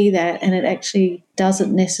see that, and it actually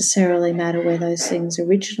doesn't necessarily matter where those things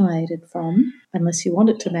originated from, unless you want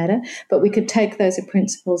it to matter, but we could take those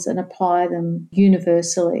principles and apply them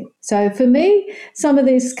universally. So for me, some of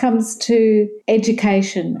this comes to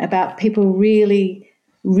education, about people really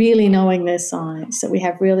knowing their science, that we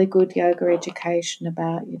have really good yoga education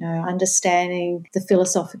about, understanding the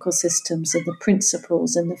philosophical systems and the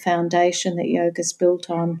principles and the foundation that yoga's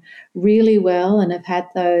built on really well, and have had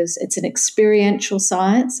those. It's an experiential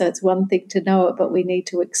science, so it's one thing to know it, but we need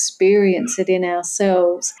to experience it in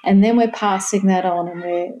ourselves. And then we're passing that on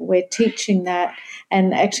and we're teaching that.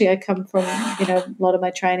 And actually I come from, a lot of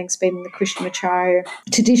my training's been in the Krishnamacharya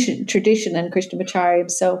tradition, and Krishnamacharya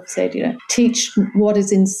himself said, teach what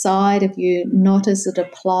is inside of you, not as it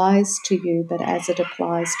applies to you, but as it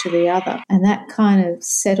applies to the other. And that kind of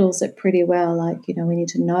settles it pretty well. Like, we need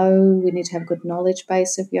to know, we need to have a good knowledge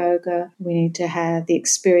base of yoga, we need to have the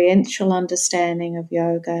experiential understanding of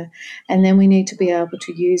yoga, and then we need to be able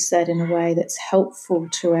to use that in a way that's helpful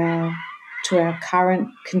to our current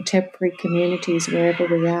contemporary communities wherever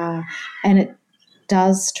we are. And it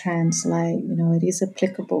does translate, it is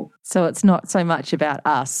applicable. So it's not so much about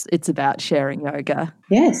us, it's about sharing yoga.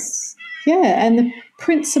 Yes. Yeah, and the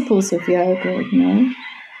principles of yoga,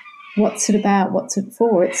 what's it about, what's it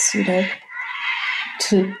for? It's,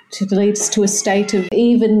 to lead us to a state of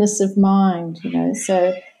evenness of mind,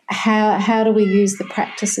 so how do we use the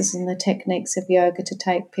practices and the techniques of yoga to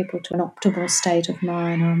take people to an optimal state of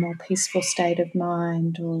mind, or a more peaceful state of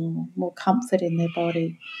mind, or more comfort in their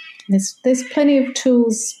body? There's plenty of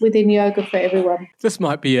tools within yoga for everyone. This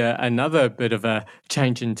might be another bit of a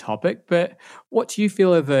change in topic, but what do you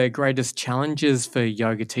feel are the greatest challenges for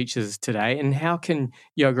yoga teachers today, and how can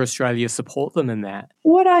Yoga Australia support them in that?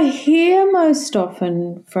 What I hear most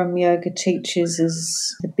often from yoga teachers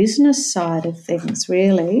is the business side of things,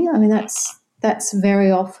 really. I mean, that's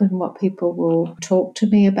very often what people will talk to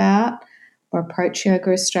me about or approach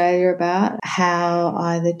Yoga Australia about, how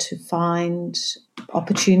either to find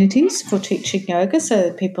opportunities for teaching yoga, so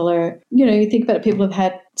that people are, you think about it, people have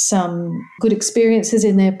had some good experiences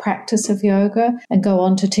in their practice of yoga and go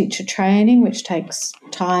on to teacher training, which takes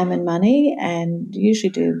time and money, and usually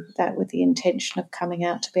do that with the intention of coming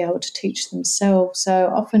out to be able to teach themselves.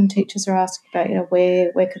 So often teachers are asking about,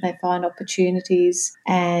 where can they find opportunities,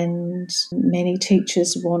 and many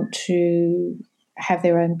teachers want to have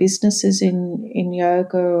their own businesses in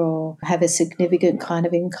yoga, or have a significant kind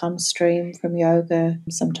of income stream from yoga,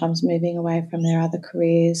 sometimes moving away from their other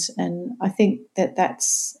careers. And I think that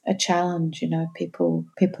that's a challenge. People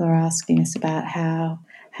are asking us about how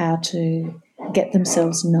to get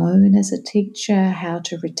themselves known as a teacher, how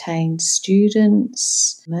to retain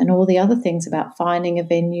students, and all the other things about finding a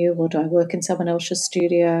venue, or do I work in someone else's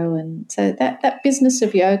studio? And so that business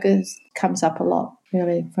of yoga comes up a lot,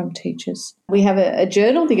 really, from teachers. We have a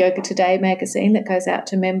journal, the Yoga Today magazine, that goes out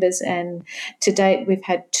to members, and to date we've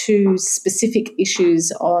had 2 specific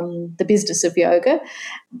issues on the business of yoga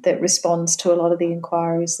that responds to a lot of the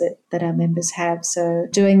inquiries that our members have. So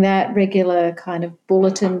doing that, regular kind of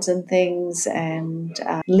bulletins and things, and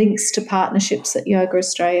links to partnerships that Yoga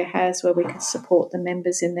Australia has where we can support the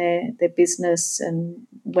members in their business, and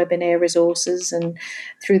webinar resources. And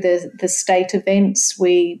through the state events,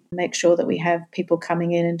 we make sure that we have people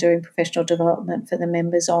coming in and doing professional development for the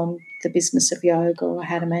members on the business of yoga, or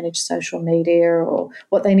how to manage social media, or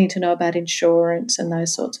what they need to know about insurance and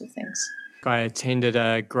those sorts of things. I attended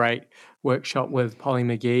a great workshop with Polly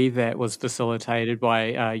McGee that was facilitated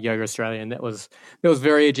by Yoga Australia, and that was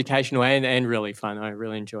very educational and really fun. I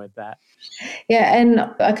really enjoyed that. Yeah, and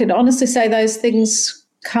I could honestly say those things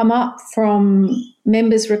come up from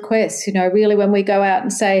members' requests, really when we go out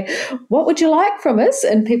and say, what would you like from us?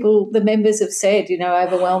 And the members have said,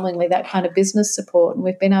 overwhelmingly that kind of business support, and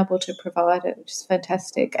we've been able to provide it, which is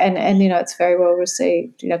fantastic. And it's very well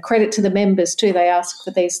received. Credit to the members too. They ask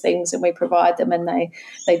for these things and we provide them, and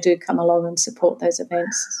they do come along and support those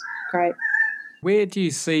events. Great. Where do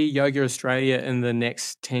you see Yoga Australia in the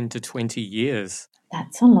next 10 to 20 years?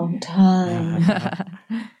 That's a long time.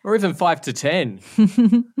 Or even 5 to 10.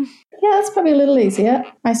 Yeah, that's probably a little easier.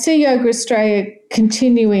 I see Yoga Australia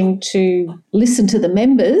continuing to listen to the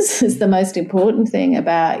members is the most important thing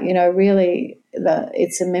about, really,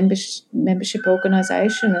 it's a membership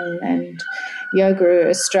organisation, and Yoga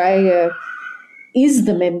Australia is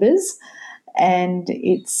the members, and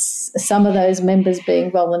it's some of those members being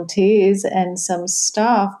volunteers and some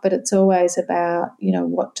staff, but it's always about,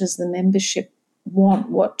 what does the membership want?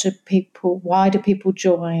 Why do people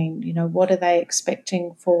join? What are they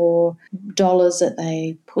expecting for dollars that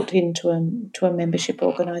they put into a membership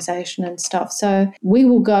organisation and stuff? So we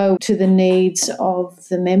will go to the needs of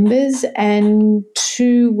the members and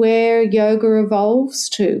to where yoga evolves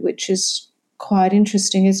to, which is quite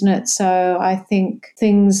interesting, isn't it? So I think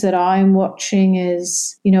things that I'm watching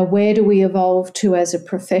is, where do we evolve to as a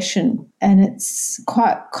profession? And it's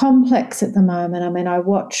quite complex at the moment. I mean, I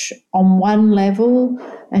watch on one level,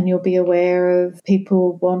 and you'll be aware of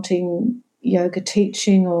people wanting yoga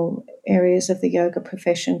teaching or areas of the yoga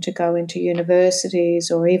profession to go into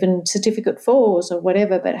universities or even certificate 4s or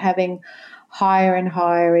whatever, but having higher and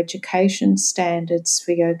higher education standards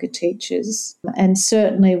for yoga teachers. And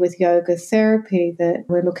certainly with yoga therapy, that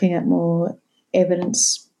we're looking at more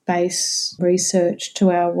evidence-based research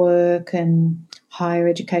to our work and higher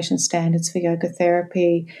education standards for yoga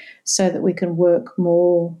therapy so that we can work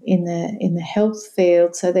more in the health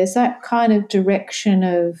field. So there's that kind of direction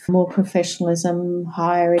of more professionalism,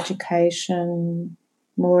 higher education,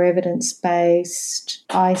 more evidence-based.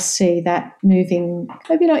 I see that moving,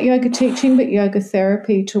 maybe not yoga teaching, but yoga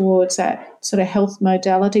therapy towards that sort of health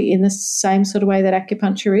modality in the same sort of way that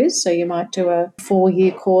acupuncture is. So you might do a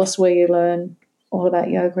 4-year course where you learn all about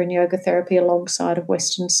yoga and yoga therapy alongside of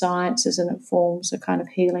Western sciences, and it forms a kind of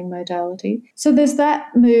healing modality. So there's that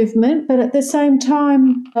movement, but at the same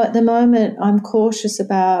time, at the moment, I'm cautious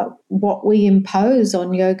about what we impose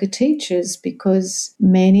on yoga teachers, because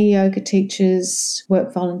many yoga teachers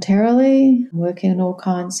work voluntarily, working in all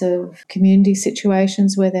kinds of community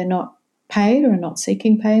situations where they're not paid or are not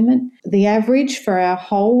seeking payment. The average for our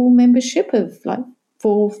whole membership of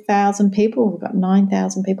 4,000 people, we've got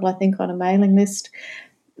 9,000 people, I think, on a mailing list.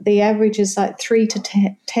 The average is 3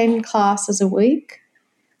 to 10 classes a week.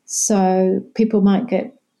 So people might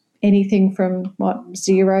get anything from,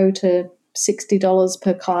 $0 to $60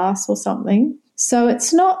 per class or something. So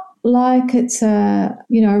it's not like it's a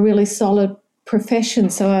really solid profession.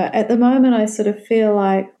 So at the moment, I sort of feel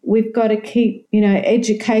like we've got to keep,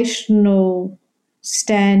 educational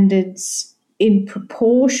standards in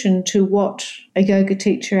proportion to what a yoga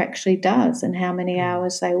teacher actually does and how many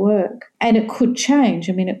hours they work. And it could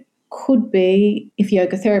change. I mean, it could be, if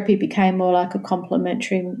yoga therapy became more like a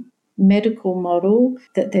complementary medical model,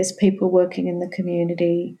 that there's people working in the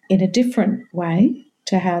community in a different way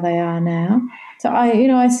to how they are now. So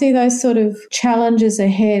I see those sort of challenges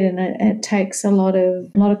ahead, and it takes a lot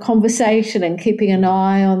of conversation and keeping an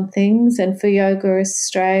eye on things. And for Yoga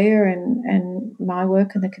Australia and my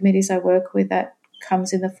work and the committees I work with, that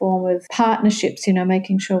comes in the form of partnerships,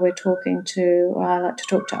 making sure we're talking to, I like to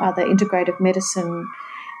talk to other integrative medicine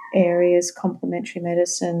areas, complementary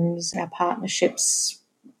medicines, our partnerships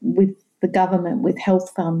with the government, with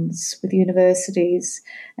health funds, with universities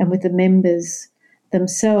and with the members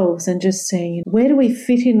themselves, and just seeing where do we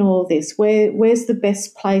fit in all this? Where's the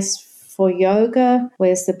best place for yoga?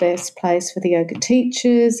 Where's the best place for the yoga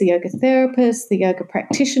teachers, the yoga therapists, the yoga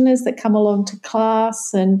practitioners that come along to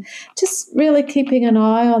class? And just really keeping an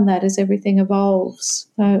eye on that as everything evolves.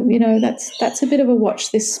 So, that's a bit of a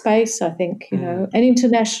watch this space, I think, and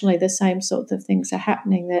internationally the same sorts of things are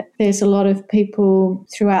happening, that there's a lot of people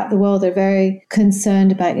throughout the world that are very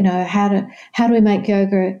concerned about, how do we make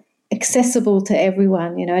yoga accessible to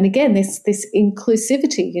everyone, and again, this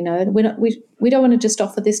inclusivity, we don't want to just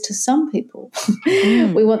offer this to some people.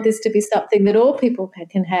 We want this to be something that all people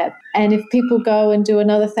can have. And if people go and do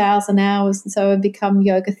another 1,000 hours and so and become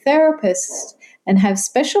yoga therapists and have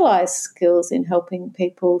specialized skills in helping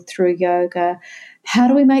people through yoga, how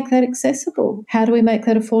do we make that accessible? How do we make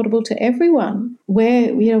that affordable to everyone? Where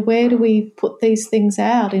do we put these things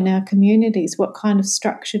out in our communities? What kind of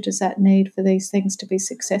structure does that need for these things to be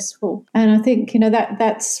successful? And I think,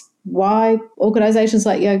 that's why organisations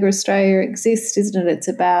like Yoga Australia exist, isn't it? It's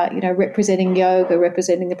about, representing yoga,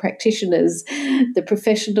 representing the practitioners, the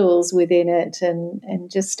professionals within it,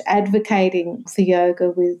 and just advocating for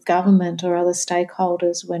yoga with government or other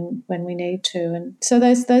stakeholders when we need to. And so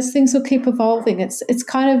those things will keep evolving. It's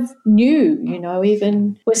kind of new,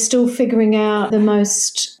 even we're still figuring out the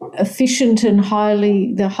most efficient and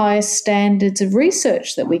the highest standards of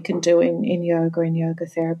research that we can do in yoga and yoga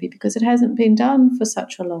therapy, because it hasn't been done for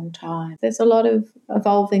such a long time. There's a lot of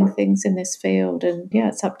evolving things in this field, and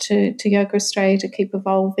it's up to Yoga Australia to keep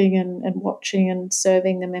evolving and watching and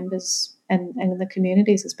serving the members and the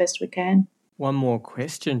communities as best we can. One more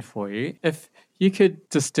question for you. If you could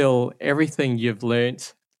distill everything you've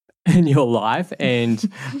learnt in your life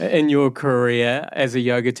and in your career as a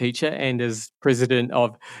yoga teacher and as president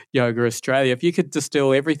of Yoga Australia, if you could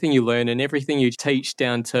distill everything you learn and everything you teach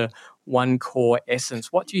down to one core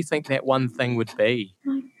essence, what do you think that one thing would be?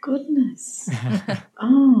 My goodness.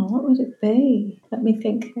 What would it be? Let me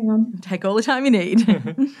think. Hang on. Take all the time you need.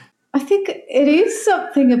 I think it is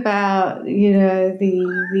something about,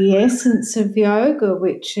 the essence of yoga,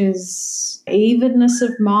 which is evenness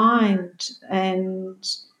of mind. And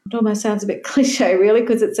it almost sounds a bit cliche, really,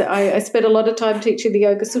 because I spent a lot of time teaching the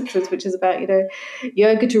Yoga Sutras, which is about,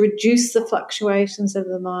 yoga to reduce the fluctuations of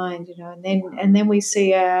the mind, and then we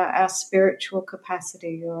see our spiritual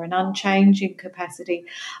capacity or an unchanging capacity.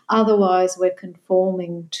 Otherwise, we're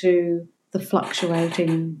conforming to the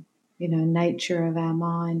fluctuating nature of our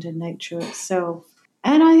mind and nature itself.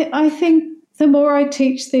 And I think the more I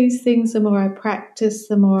teach these things, the more I practice,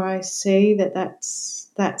 the more I see that's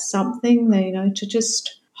something, to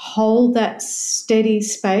just hold that steady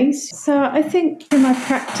space. So I think in my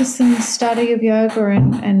practice and study of yoga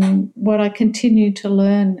and what I continue to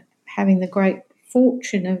learn, having the great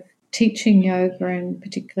fortune of teaching yoga and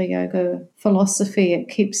particularly yoga philosophy, it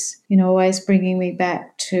keeps, always bringing me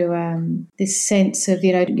back to this sense of,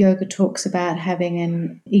 yoga talks about having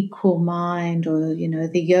an equal mind, or,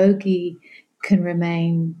 the yogi can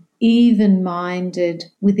remain even-minded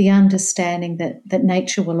with the understanding that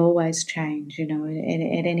nature will always change, at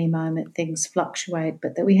any moment things fluctuate,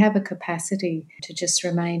 but that we have a capacity to just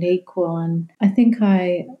remain equal. And I think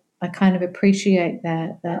I kind of appreciate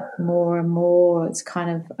that more and more. It's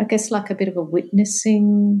kind of, I guess, like a bit of a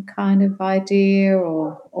witnessing kind of idea,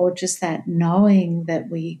 or just that knowing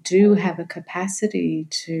that we do have a capacity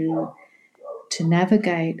to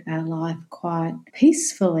navigate our life quite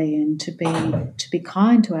peacefully, and to be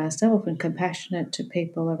kind to ourselves and compassionate to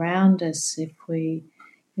people around us if we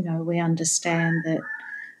understand that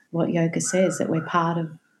what yoga says, that we're part of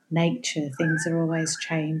nature. Things are always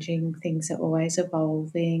changing, things are always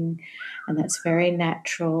evolving, and that's very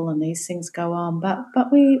natural, and these things go on.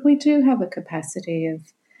 But we do have a capacity of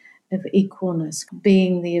equalness,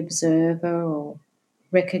 being the observer, or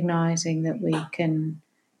recognising that we can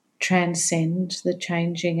transcend the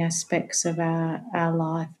changing aspects of our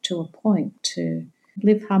life to a point, to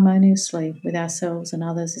live harmoniously with ourselves and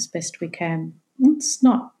others as best we can. It's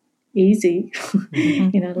not easy.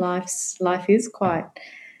 Life is quite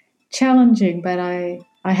challenging, but I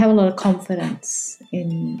have a lot of confidence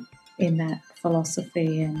in that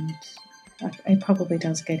philosophy, and it probably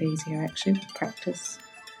does get easier actually with practice.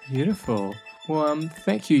 Beautiful. Well,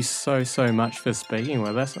 thank you so much for speaking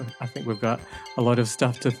with us. I think we've got a lot of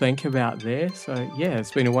stuff to think about there. So,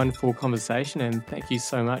 it's been a wonderful conversation, and thank you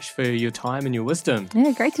so much for your time and your wisdom.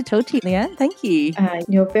 Yeah, great to talk to you, Leanne. Thank you.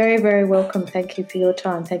 You're very, very welcome. Thank you for your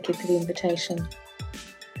time. Thank you for the invitation.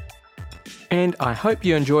 And I hope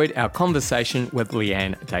you enjoyed our conversation with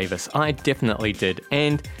Leanne Davis. I definitely did.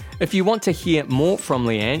 And if you want to hear more from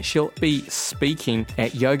Leanne, she'll be speaking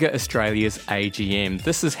at Yoga Australia's AGM.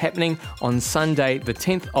 This is happening on Sunday, the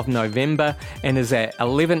 10th of November, and is at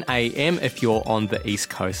 11 a.m. if you're on the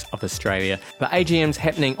east coast of Australia. The AGM's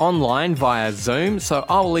happening online via Zoom, so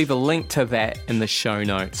I'll leave a link to that in the show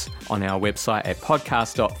notes on our website at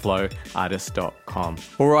podcast.flowartist.com.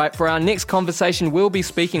 All right, for our next conversation, we'll be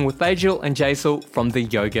speaking with Bajil and Jaisal from the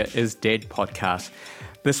Yoga is Dead podcast.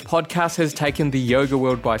 This podcast has taken the yoga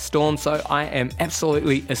world by storm, so I am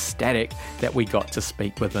absolutely ecstatic that we got to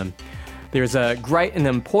speak with them. There is a great and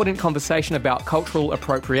important conversation about cultural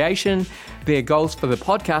appropriation, their goals for the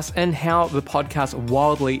podcast, and how the podcast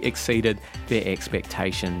wildly exceeded their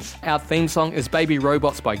expectations. Our theme song is Baby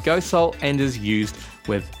Robots by GoSoul and is used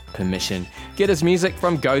with permission. Get his music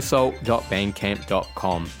from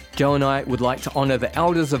gosoul.bandcamp.com. Joe and I would like to honour the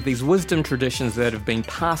elders of these wisdom traditions that have been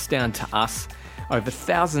passed down to us over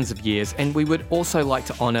thousands of years, and we would also like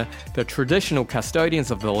to honour the traditional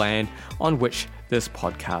custodians of the land on which this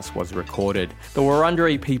podcast was recorded, the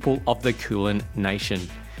Wurundjeri people of the Kulin Nation.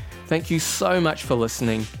 Thank you so much for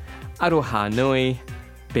listening. Aroha nui,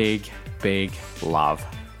 big, big love.